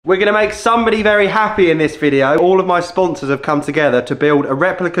We're gonna make somebody very happy in this video. All of my sponsors have come together to build a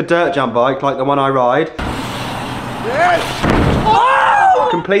replica dirt jump bike like the one I ride. Yes! Oh!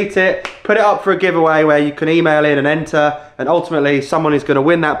 Complete it, put it up for a giveaway where you can email in and enter, and ultimately someone is gonna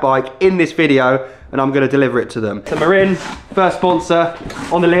win that bike in this video and I'm gonna deliver it to them. So Marin, first sponsor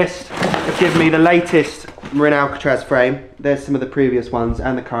on the list, have given me the latest Marin Alcatraz frame. There's some of the previous ones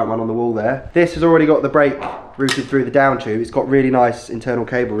and the current one on the wall there. This has already got the brake routed through the down tube. It's got really nice internal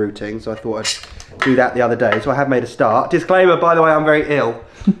cable routing, so I thought I'd do that the other day. So I have made a start. Disclaimer, by the way, I'm very ill.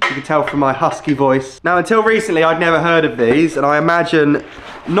 You can tell from my husky voice. Now, until recently, I'd never heard of these, and I imagine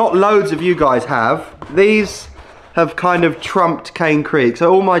not loads of you guys have. These have kind of trumped Cane Creek.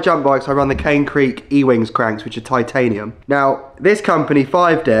 So all my jump bikes, I run the Cane Creek E-Wings cranks, which are titanium. Now, this company,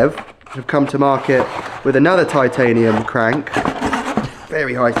 5Dev, have come to market with another titanium crank.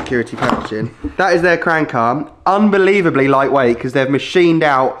 Very high security packaging. That is their crank arm. Unbelievably lightweight because they've machined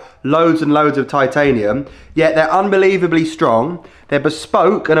out loads and loads of titanium, yet they're unbelievably strong. They're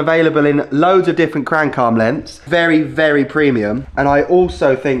bespoke and available in loads of different crank arm lengths. Very, very premium. And I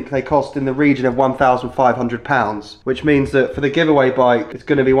also think they cost in the region of £1,500, which means that for the giveaway bike, it's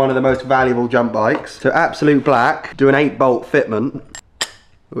going to be one of the most valuable jump bikes. So Absolute Black do an 8-bolt fitment.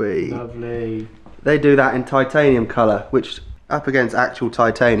 Whee. Lovely. They do that in titanium colour, which up against actual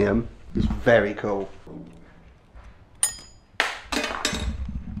titanium is very cool.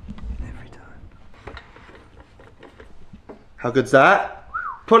 Every time. How good's that?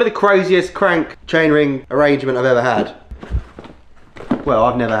 Probably the craziest crank chainring arrangement I've ever had. Well,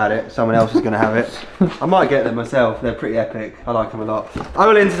 I've never had it. Someone else is going to have it. I might get them myself. They're pretty epic. I like them a lot.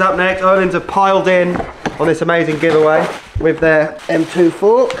 Öhlins is up next. Öhlins have piled in on this amazing giveaway with their M2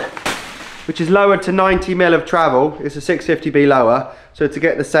 fork, which is lowered to 90mm of travel. It's a 650B lower. So to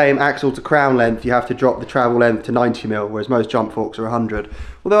get the same axle to crown length, you have to drop the travel length to 90mm, whereas most jump forks are 100.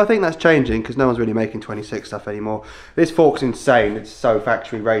 Although I think that's changing because no one's really making 26 stuff anymore. This fork's insane. It's so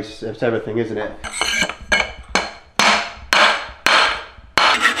factory race. It's everything, isn't it?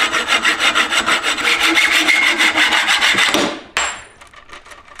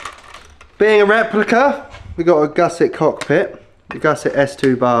 Being a replica, we got a gusset cockpit, a gusset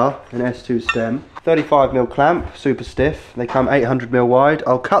S2 bar and S2 stem, 35mm clamp, super stiff. They come 800mm wide.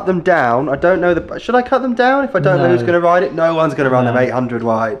 I'll cut them down. I don't know should I cut them down if I don't know who's going to ride it? No one's going to run them 800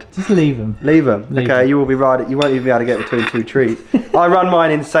 wide. Just leave them. Leave them. Okay, you will be riding. You won't even be able to get between two trees. I run mine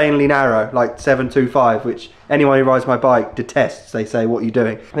insanely narrow, like 725, which anyone who rides my bike detests. They say, "What are you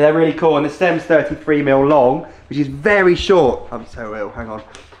doing?" But they're really cool, and the stem's 33mm long, which is very short. I'm so ill. Hang on.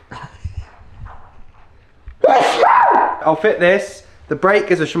 I'll fit this. The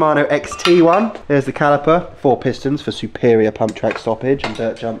brake is a Shimano XT one. There's the caliper, 4 pistons for superior pump track stoppage and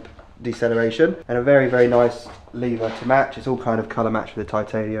dirt jump deceleration, and a very, very nice lever to match. It's all kind of colour matched with the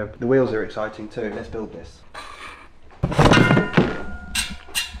titanium. The wheels are exciting too. Let's build this.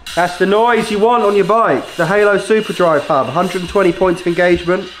 That's the noise you want on your bike. The Halo Super Drive hub, 120 points of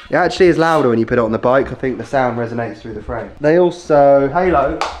engagement. It actually is louder when you put it on the bike. I think the sound resonates through the frame. They also,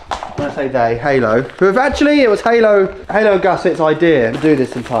 Halo, when I say they, Halo, who have actually, it was Halo and Gusset's idea to do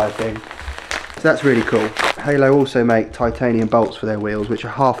this entire thing. So that's really cool. Halo also make titanium bolts for their wheels, which are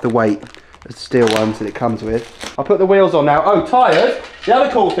half the weight as steel ones that it comes with. I'll put the wheels on now. Oh, tyres. The other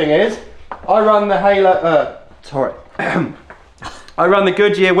cool thing is, I run the Halo, I run the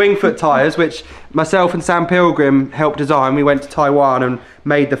Goodyear Wingfoot tyres, which myself and Sam Pilgrim helped design. We went to Taiwan and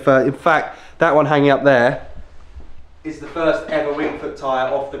made the first, in fact, that one hanging up there is the first ever Wingfoot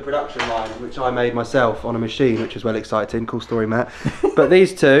tyre off the production line, which I made myself on a machine, which was well exciting. Cool story, Matt. But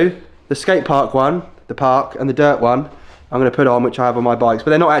these two, the skate park one, the park, and the dirt one, I'm going to put on, which I have on my bikes, but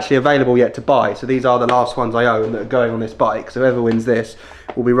they're not actually available yet to buy. So these are the last ones I own that are going on this bike. So whoever wins this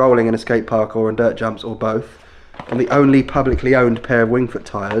will be rolling in a skate park or in dirt jumps or both. On the only publicly owned pair of Wingfoot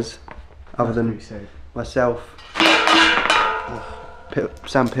tyres, other than myself,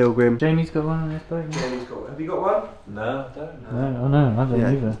 Sam Pilgrim. Jamie's got one on his bike. Jamie's got one. Have you got one? No, I don't. No, I don't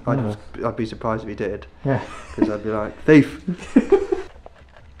either. I'd be surprised if he did. Yeah. Because I'd be like, thief.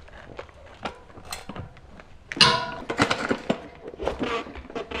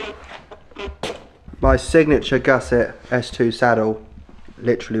 My signature gusset S2 saddle,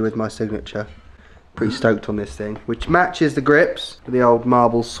 literally with my signature. Pretty stoked on this thing, which matches the grips with the old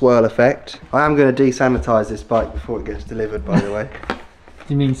marble swirl effect. I am going to desanitize this bike before it gets delivered, by the way. Do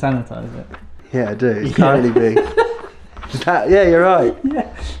you mean sanitize it? Yeah, I do. It's currently being... yeah, you're right.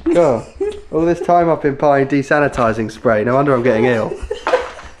 Yeah. God, all this time I've been buying desanitizing spray. No wonder I'm getting ill.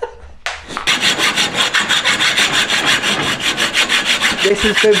 This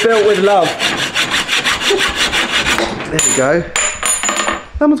has been built with love. There we go.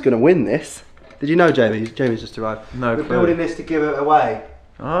 Someone's going to win this. Did you know, Jamie? Jamie's just arrived. No We're clue. building this to give it away.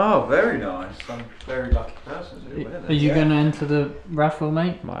 Oh, very nice. I'm a very lucky person to win it. Are you going to enter the raffle,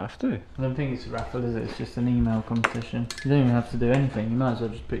 mate? Might have to. I don't think it's a raffle, is it? It's just an email competition. You don't even have to do anything. You might as well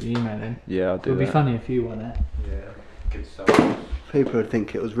just put your email in. Yeah, I'll It do would that. be funny if you won it. Yeah, give it to someone else. People would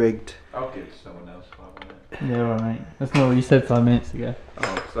think it was rigged. I'll give it to someone else if I want it. Yeah, alright, mate. That's not what you said 5 minutes ago.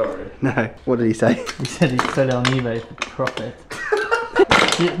 Oh, sorry. No. What did he say? You said he'd sell it on eBay for profit.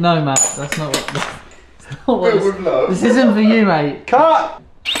 No, Matt, that's not what... That's not what this isn't for you, mate. Cut!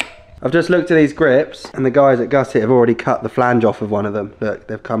 I've just looked at these grips, and the guys at Gusset have already cut the flange off of one of them. Look,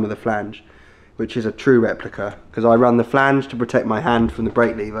 they've come with a flange, which is a true replica, because I run the flange to protect my hand from the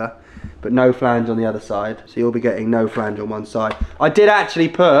brake lever, but no flange on the other side. So you'll be getting no flange on one side. I did actually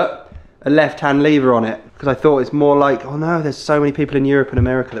put a left-hand lever on it, because I thought it's more like, oh no, there's so many people in Europe and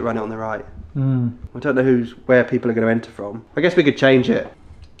America that run it on the right. I don't know where people are going to enter from. I guess we could change it.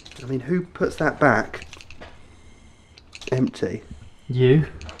 I mean, who puts that back empty? You.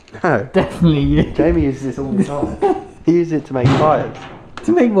 No. Definitely you. Jamie uses this all the time. He uses it to make fires.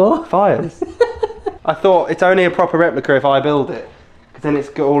 To make what? Fires. I thought it's only a proper replica if I build it, because then it's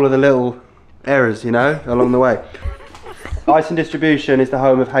got all of the little errors, you know, along the way. Ison Distribution is the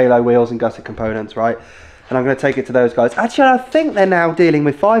home of Halo wheels and Gusset components, right? And I'm going to take it to those guys. Actually, I think they're now dealing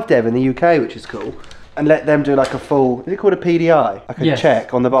with 5Dev in the UK, which is cool. And let them do like a full, is it called a PDI? Like a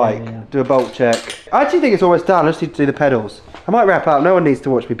check on the bike. Yeah. Do a bolt check. I actually think it's almost done. I just need to do the pedals. I might wrap up. No one needs to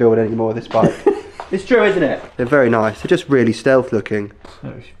watch me build any more of this bike. It's true, isn't it? They're very nice. They're just really stealth looking.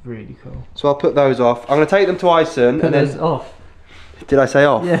 That was really cool. So I'll put those off. I'm going to take them to Ison. Put and then, those off. Did I say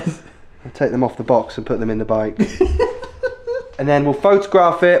off? Yes. I'll take them off the box and put them in the bike. And then we'll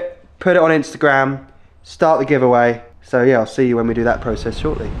photograph it, put it on Instagram, start the giveaway. So yeah, I'll see you when we do that process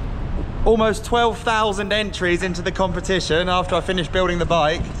shortly. Almost 12,000 entries into the competition after I finished building the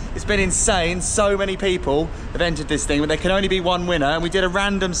bike. It's been insane. So many people have entered this thing, but there can only be one winner. And we did a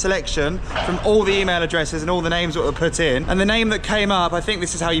random selection from all the email addresses and all the names that were put in. And the name that came up, I think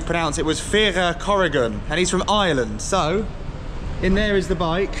this is how you pronounce it, was Fira Corrigan. And he's from Ireland. So in there is the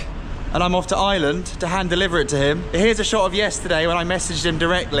bike. And I'm off to Ireland to hand deliver it to him. Here's a shot of yesterday when I messaged him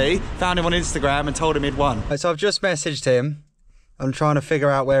directly, found him on Instagram and told him he'd won. So I've just messaged him. I'm trying to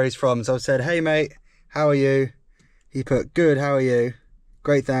figure out where he's from. So I said, hey mate, how are you? He put, good, how are you?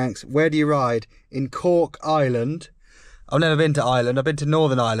 Great, thanks. Where do you ride? In Cork, Ireland. I've never been to Ireland. I've been to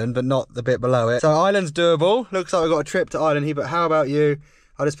Northern Ireland, but not the bit below it. So Ireland's doable. Looks like we've got a trip to Ireland. He put, how about you?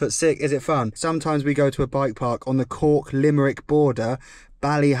 I just put, sick, is it fun? Sometimes we go to a bike park on the Cork-Limerick border,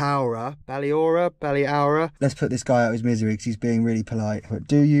 Ballyhowra. Let's put this guy out of his misery because he's being really polite. But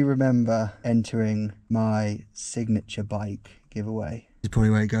do you remember entering my signature bike giveaway? This is probably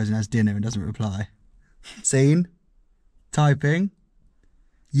where he goes and has dinner and doesn't reply. Seen? Typing?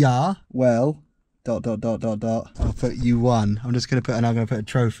 Yeah. Well, ... I'll put you won. I'm just going to put, and I'm going to put a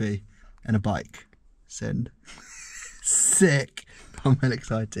trophy and a bike. Send. Sick. I'm well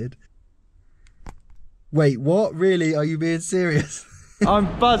excited. Wait, what? Really? Are you being serious?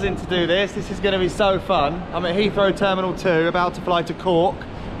 I'm buzzing to do this. This is going to be so fun. I'm at Heathrow Terminal 2, about to fly to Cork,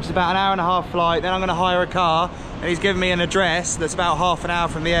 which is about an hour and a half flight. Then I'm going to hire a car, and he's given me an address that's about half an hour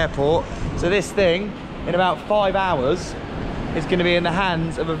from the airport. So this thing, in about 5 hours, is going to be in the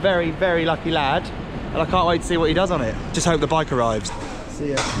hands of a very, very lucky lad. And I can't wait to see what he does on it. Just hope the bike arrives.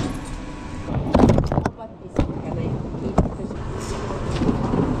 See ya.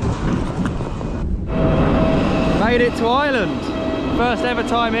 Made it to Ireland. First ever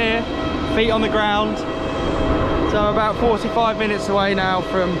time here, feet on the ground. So about 45 minutes away now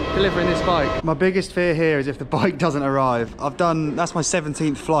from delivering this bike. My biggest fear here is if the bike doesn't arrive. That's my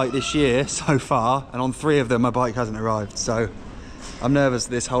 17th flight this year so far, and on 3 of them my bike hasn't arrived. So I'm nervous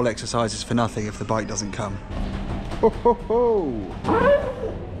that this whole exercise is for nothing if the bike doesn't come. Ho, ho, ho.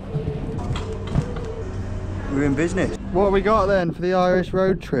 We're in business. What have we got then for the Irish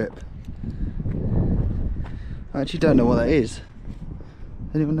road trip? I actually don't know what that is.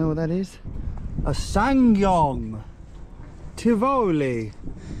 Anyone know what that is? A Sangyong Tivoli.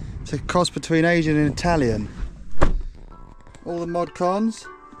 It's a cross between Asian and Italian. All the mod cons.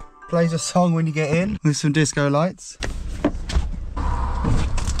 Plays a song when you get in with some disco lights.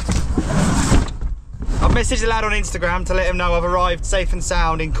 I've messaged the lad on Instagram to let him know I've arrived safe and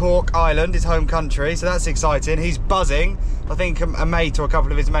sound in Cork, Ireland, his home country, so that's exciting. He's buzzing. I think a mate or a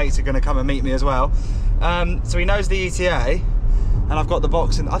couple of his mates are going to come and meet me as well. So he knows the ETA. And I've got the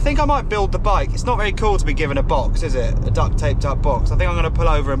box, and I think I might build the bike. It's not very cool to be given a box, is it? A duct taped up box. I think I'm going to pull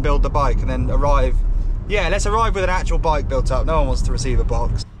over and build the bike and then arrive. Yeah, let's arrive with an actual bike built up. No one wants to receive a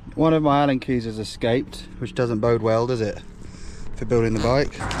box. One of my Allen keys has escaped, which doesn't bode well, does it? for building the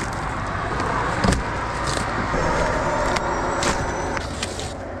bike.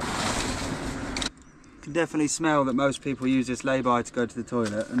 You can definitely smell that most people use this lay-by to go to the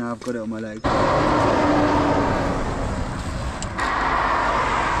toilet, and now I've got it on my leg.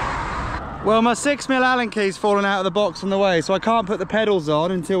 Well, my 6mm Allen key's fallen out of the box on the way, so I can't put the pedals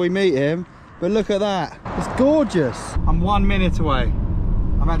on until we meet him. But look at that, it's gorgeous. I'm 1 minute away.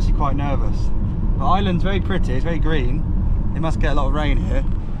 I'm actually quite nervous. The island's very pretty, it's very green. It must get a lot of rain here.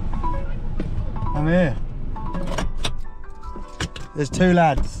 I'm here. There's 2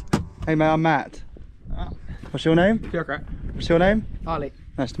 lads. Hey mate, I'm Matt. What's your name? Björk. What's your name? Ollie.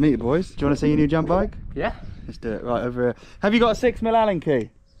 Nice to meet you boys. Do you want to see your new jump bike? Yeah. Let's do it, right over here. Have you got a 6mm Allen key?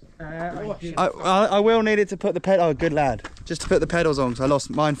 I will need it to put the pedal. Oh, good lad. Just to put the pedals on, because I lost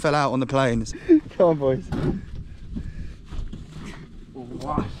mine. Fell out on the planes. Come on, boys.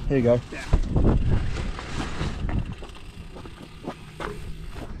 Here you go. Yeah.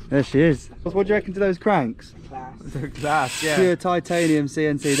 There she is. What do you reckon to those cranks? Class. They're class, yeah. Pure titanium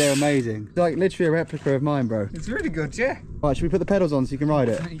CNC. They're amazing. It's like literally a replica of mine, bro. It's really good, yeah. Right, should we put the pedals on so you can ride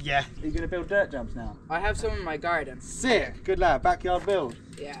it? Yeah. Are you going to build dirt jumps now? I have some in my garden. Sick. Good lad. Backyard build.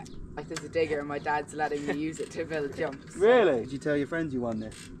 Yeah. Like there's a digger and my dad's letting me use it to build jumps. Really? Did you tell your friends you won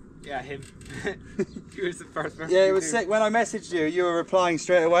this? Yeah, him. He was the first person. Yeah, it was sick. When I messaged you, you were replying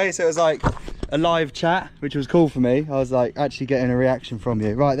straight away, so it was like a live chat, which was cool for me. I was like actually getting a reaction from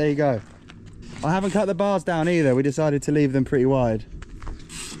you. Right, there you go. I haven't cut the bars down either. We decided to leave them pretty wide.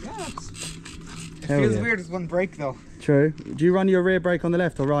 Yeah, it feels weird as one brake though. True. Do you run your rear brake on the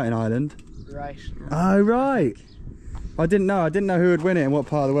left or right in Ireland? Right. Oh, right. I didn't know who would win it in what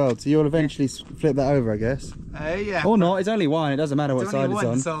part of the world, so you'll eventually flip that over, I guess. Yeah. Or not, it's only one, it doesn't matter what side it's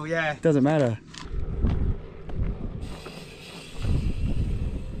on. So yeah. It doesn't matter.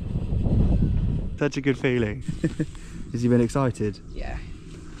 Such a good feeling. Has he been excited? Yeah.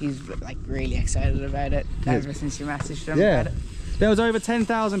 He's like really excited about it ever since you messaged him about it. There was over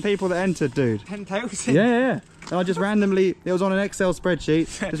 10,000 people that entered, dude. 10,000? Yeah. And I just randomly, it was on an Excel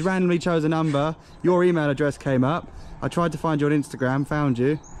spreadsheet, just randomly chose a number. Your email address came up. I tried to find you on Instagram, found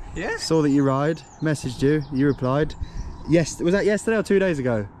you. Yeah. Saw that you ride, messaged you, you replied. Yes, was that yesterday or 2 days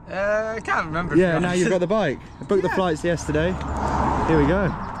ago? I can't remember. Yeah, now you've got the bike. I booked the flights yesterday. Here we go.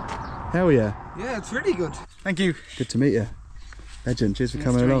 Hell yeah. Yeah, it's really good. Thank you. Good to meet you. Legend, cheers for Nice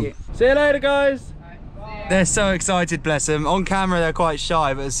coming to meet along. you. See you later, guys. They're so excited, bless them. On camera, they're quite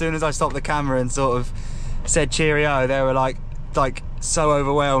shy, but as soon as I stopped the camera and sort of said cheerio, they were like so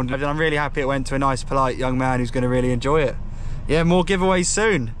overwhelmed. And I'm really happy it went to a nice, polite young man who's going to really enjoy it. Yeah, more giveaways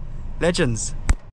soon. Legends.